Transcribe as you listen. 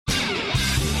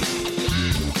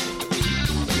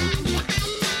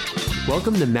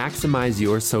Welcome to Maximize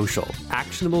Your Social,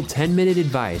 actionable 10-minute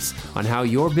advice on how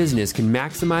your business can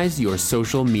maximize your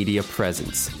social media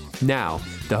presence. Now,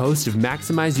 the host of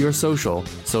Maximize Your Social,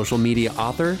 social media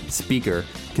author, speaker,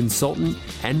 consultant,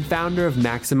 and founder of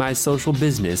Maximize Social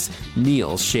Business,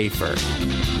 Neil Schaefer.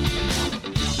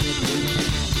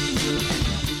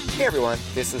 Hey everyone,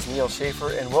 this is Neil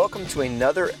Schaefer, and welcome to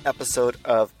another episode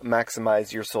of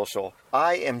Maximize Your Social.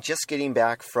 I am just getting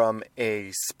back from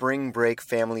a spring break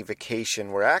family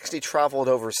vacation where I actually traveled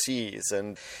overseas,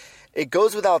 and it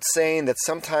goes without saying that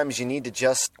sometimes you need to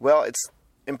it's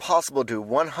impossible to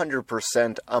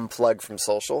 100% unplug from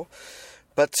social,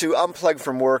 but to unplug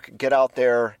from work, get out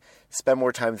there, spend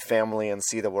more time with family, and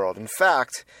see the world. In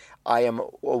fact, I am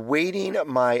awaiting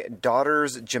my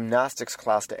daughter's gymnastics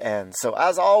class to end. So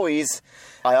as always,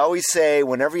 I always say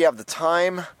whenever you have the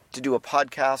time to do a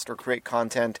podcast or create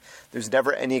content, there's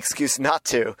never any excuse not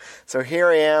to. So here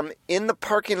I am in the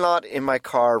parking lot in my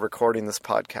car recording this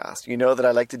podcast. You know that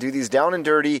I like to do these down and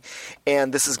dirty,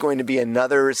 and this is going to be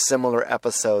another similar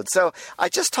episode. So I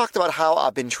just talked about how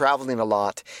I've been traveling a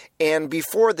lot. And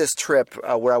before this trip,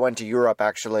 where I went to Europe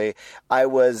actually, I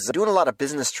was doing a lot of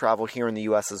business travel here in the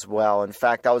U.S. as well. In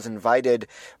fact, I was invited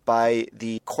by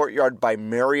the Courtyard by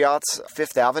Marriott's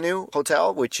Fifth Avenue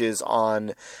Hotel, which is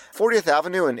on 40th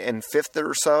Avenue and 5th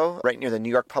or so, right near the New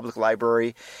York Public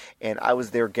Library. And I was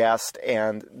their guest.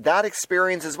 And that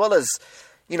experience, as well as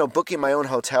booking my own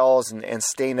hotels and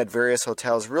staying at various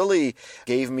hotels, really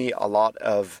gave me a lot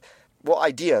of,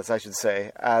 ideas, I should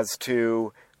say, as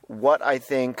to what I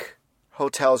think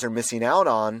hotels are missing out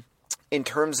on in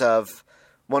terms of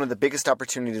one of the biggest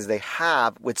opportunities they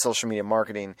have with social media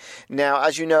marketing. Now,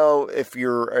 as you know, if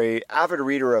you're an avid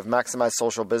reader of Maximize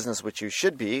Social Business, which you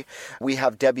should be, we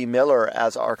have Debbie Miller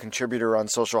as our contributor on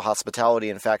social hospitality.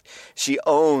 In fact, she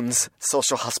owns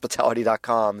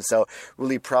socialhospitality.com, so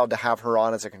really proud to have her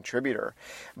on as a contributor.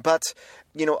 But,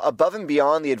 above and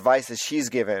beyond the advice that she's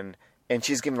given, and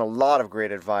she's given a lot of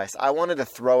great advice, I wanted to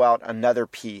throw out another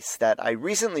piece that I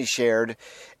recently shared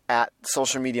at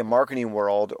Social Media Marketing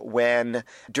World when,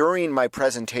 during my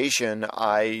presentation,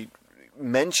 I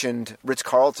mentioned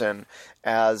Ritz-Carlton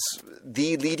as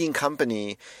the leading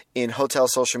company in hotel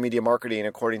social media marketing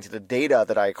according to the data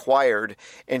that I acquired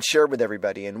and shared with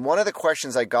everybody. And one of the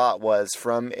questions I got was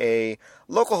from a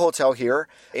local hotel here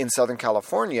in Southern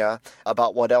California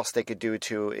about what else they could do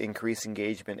to increase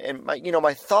engagement. And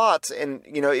my thoughts, and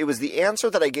it was the answer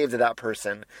that I gave to that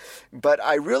person, but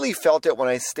I really felt it when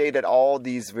I stayed at all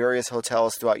these various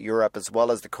hotels throughout Europe, as well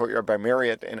as the Courtyard by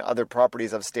Marriott and other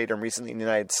properties I've stayed in recently in the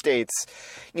United States.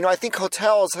 I think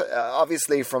hotels,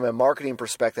 obviously from a marketing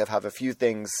perspective, have a few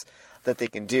things that they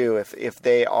can do. If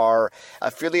they are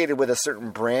affiliated with a certain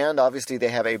brand, obviously they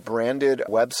have a branded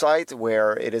website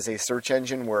where it is a search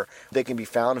engine where they can be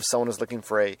found if someone is looking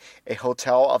for a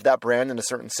hotel of that brand in a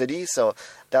certain city. So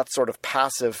that's sort of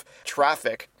passive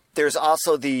traffic. There's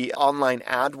also the online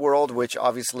ad world, which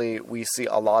obviously we see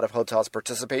a lot of hotels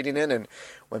participating in. And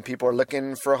when people are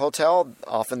looking for a hotel,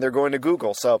 often they're going to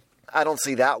Google. So I don't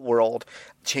see that world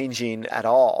changing at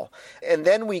all. And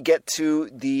then we get to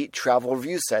the travel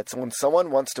review sites. When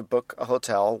someone wants to book a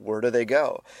hotel, where do they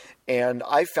go? And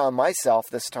I found myself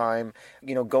this time,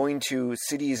 going to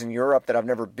cities in Europe that I've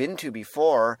never been to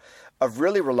before, of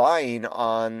really relying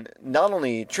on not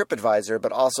only TripAdvisor,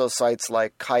 but also sites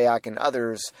like Kayak and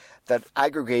others that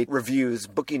aggregate reviews.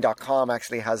 Booking.com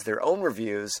actually has their own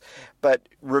reviews, but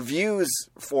reviews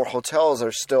for hotels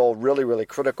are still really, really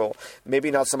critical.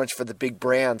 Maybe not so much for the big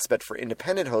brands, but for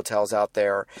independent hotels out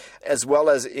there, as well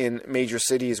as in major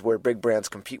cities where big brands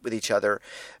compete with each other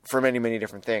for many, many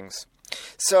different things.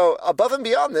 So above and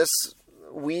beyond this,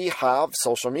 we have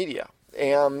social media.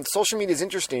 And social media is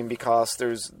interesting because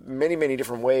there's many, many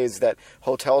different ways that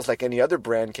hotels, like any other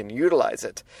brand, can utilize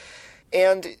it.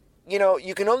 And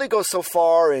you can only go so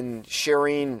far in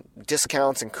sharing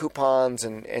discounts and coupons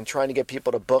and trying to get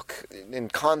people to book in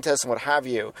contests and what have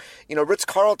you.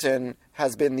 Ritz-Carlton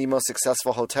has been the most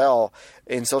successful hotel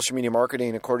in social media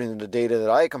marketing according to the data that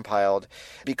I compiled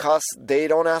because they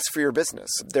don't ask for your business.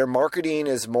 Their marketing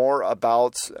is more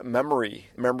about memory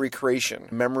creation,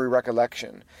 memory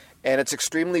recollection, and it's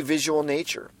extremely visual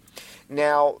nature.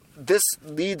 Now, this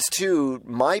leads to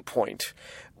my point,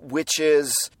 which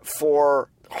is for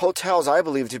hotels, I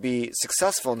believe, to be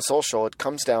successful in social, it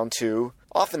comes down to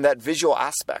often that visual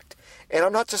aspect. And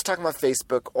I'm not just talking about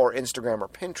Facebook or Instagram or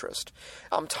Pinterest.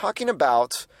 I'm talking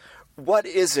about what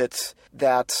is it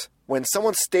that when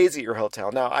someone stays at your hotel.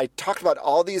 Now, I talked about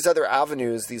all these other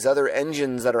avenues, these other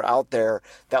engines that are out there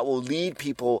that will lead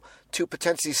people to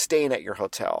potentially staying at your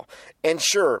hotel. And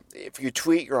sure, if you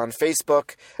tweet, you're on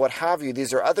Facebook, what have you,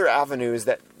 these are other avenues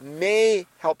that may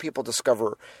help people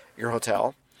discover your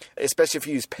hotel, especially if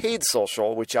you use paid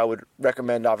social, which I would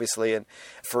recommend, obviously, and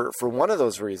for one of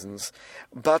those reasons.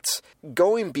 But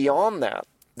going beyond that,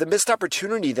 the missed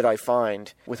opportunity that I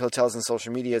find with hotels and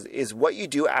social media is what you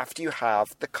do after you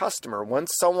have the customer.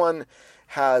 Once someone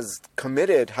has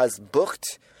committed, has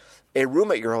booked a room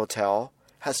at your hotel,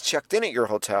 has checked in at your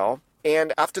hotel,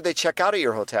 and after they check out at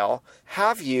your hotel,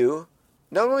 have you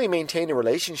not only maintained a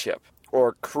relationship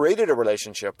or created a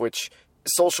relationship, which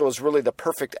social is really the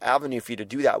perfect avenue for you to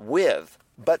do that with,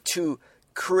 but to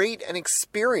create an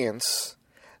experience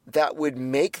that would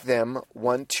make them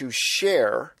want to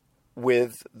share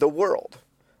with the world.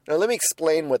 Now, let me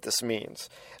explain what this means.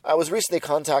 I was recently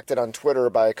contacted on Twitter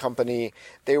by a company.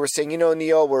 They were saying,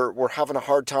 Neil, we're having a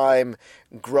hard time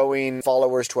growing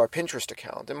followers to our Pinterest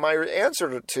account. And my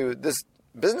answer to this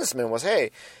businessman was,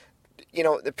 hey,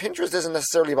 the Pinterest isn't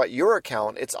necessarily about your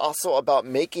account. It's also about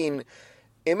making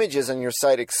images on your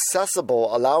site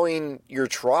accessible, allowing your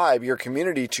tribe, your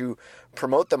community to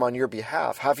promote them on your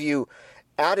behalf. Have you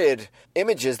added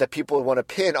images that people would want to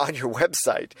pin on your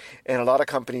website? And a lot of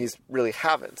companies really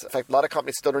haven't. In fact, a lot of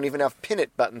companies still don't even have pin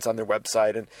it buttons on their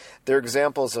website. And there are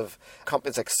examples of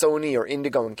companies like Sony or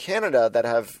Indigo in Canada that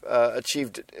have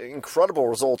achieved incredible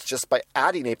results just by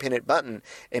adding a pin it button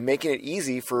and making it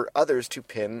easy for others to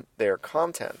pin their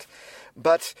content.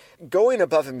 But going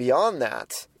above and beyond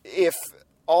that, if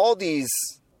all these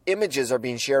images are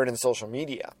being shared in social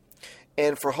media,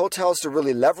 and for hotels to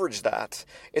really leverage that,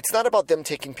 it's not about them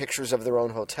taking pictures of their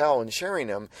own hotel and sharing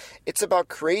them. It's about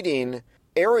creating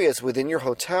areas within your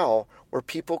hotel where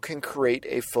people can create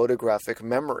a photographic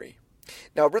memory.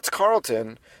 Now,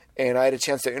 Ritz-Carlton, and I had a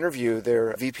chance to interview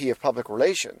their VP of Public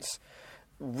Relations,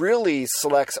 really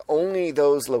selects only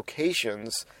those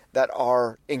locations that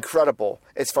are incredible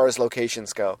as far as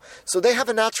locations go. So they have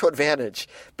a natural advantage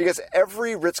because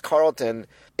every Ritz-Carlton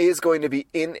is going to be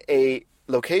in a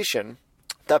location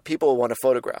that people want to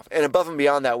photograph. And above and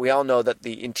beyond that, we all know that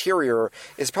the interior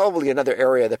is probably another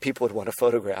area that people would want to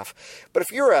photograph. But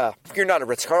if you're not a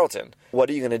Ritz-Carlton, what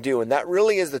are you going to do? And that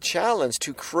really is the challenge,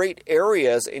 to create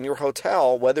areas in your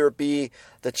hotel, whether it be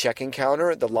the check-in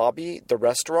counter, the lobby, the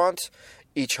restaurant,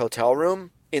 each hotel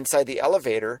room, inside the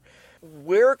elevator.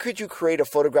 Where could you create a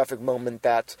photographic moment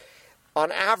that,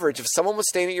 on average, if someone was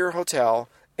staying at your hotel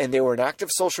and they were an active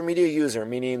social media user,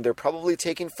 meaning they're probably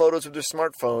taking photos with their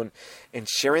smartphone and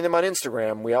sharing them on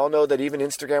Instagram. We all know that even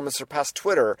Instagram has surpassed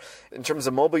Twitter in terms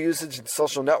of mobile usage and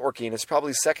social networking. It's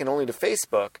probably second only to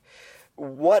Facebook.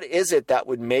 What is it that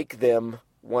would make them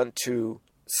want to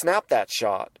snap that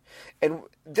shot? And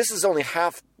this is only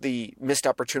half the missed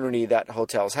opportunity that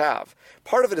hotels have.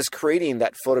 Part of it is creating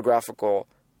that photographical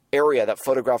area, that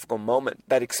photographical moment,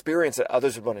 that experience that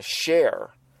others would want to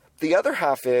share. The other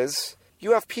half is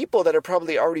you have people that are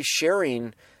probably already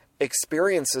sharing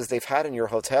experiences they've had in your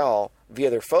hotel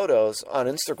via their photos on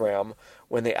Instagram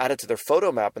when they add it to their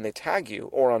photo map and they tag you,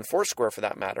 or on Foursquare for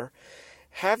that matter.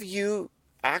 Have you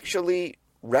actually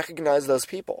recognized those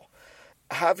people?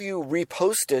 Have you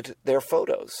reposted their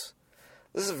photos?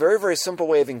 This is a very, very simple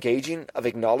way of engaging, of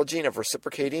acknowledging, of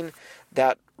reciprocating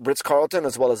that Ritz-Carlton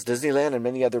as well as Disneyland and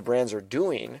many other brands are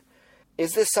doing.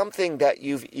 Is this something that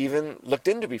you've even looked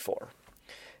into before?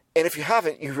 And if you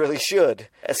haven't, you really should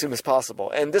as soon as possible.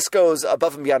 And this goes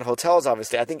above and beyond hotels,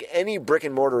 obviously. I think any brick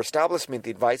and mortar establishment,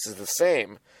 the advice is the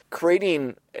same.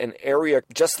 Creating an area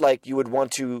just like you would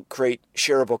want to create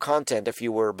shareable content if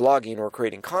you were blogging or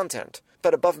creating content.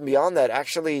 But above and beyond that,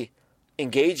 actually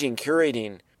engaging,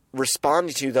 curating,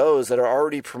 responding to those that are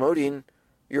already promoting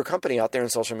your company out there in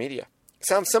social media.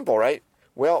 Sounds simple, right?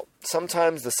 Well,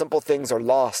 sometimes the simple things are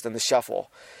lost in the shuffle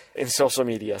in social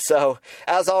media. So,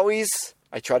 as always,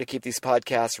 I try to keep these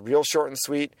podcasts real short and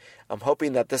sweet. I'm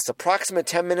hoping that this approximate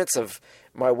 10 minutes of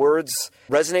my words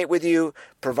resonate with you,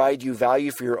 provide you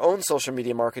value for your own social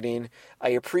media marketing. I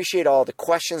appreciate all the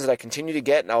questions that I continue to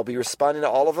get, and I'll be responding to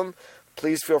all of them.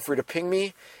 Please feel free to ping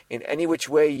me in any which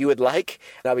way you would like,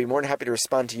 and I'll be more than happy to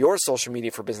respond to your social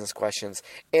media for business questions.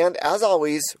 And as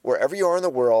always, wherever you are in the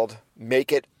world,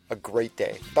 make it a great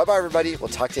day. Bye-bye, everybody. We'll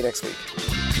talk to you next week.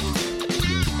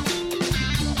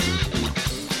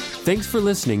 Thanks for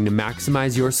listening to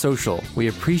Maximize Your Social. We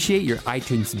appreciate your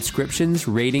iTunes subscriptions,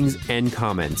 ratings, and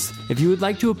comments. If you would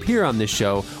like to appear on this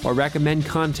show or recommend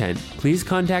content, please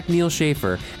contact Neil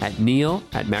Schaefer at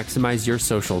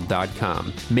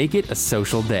neil@maximizeyoursocial.com. Make it a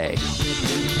social day.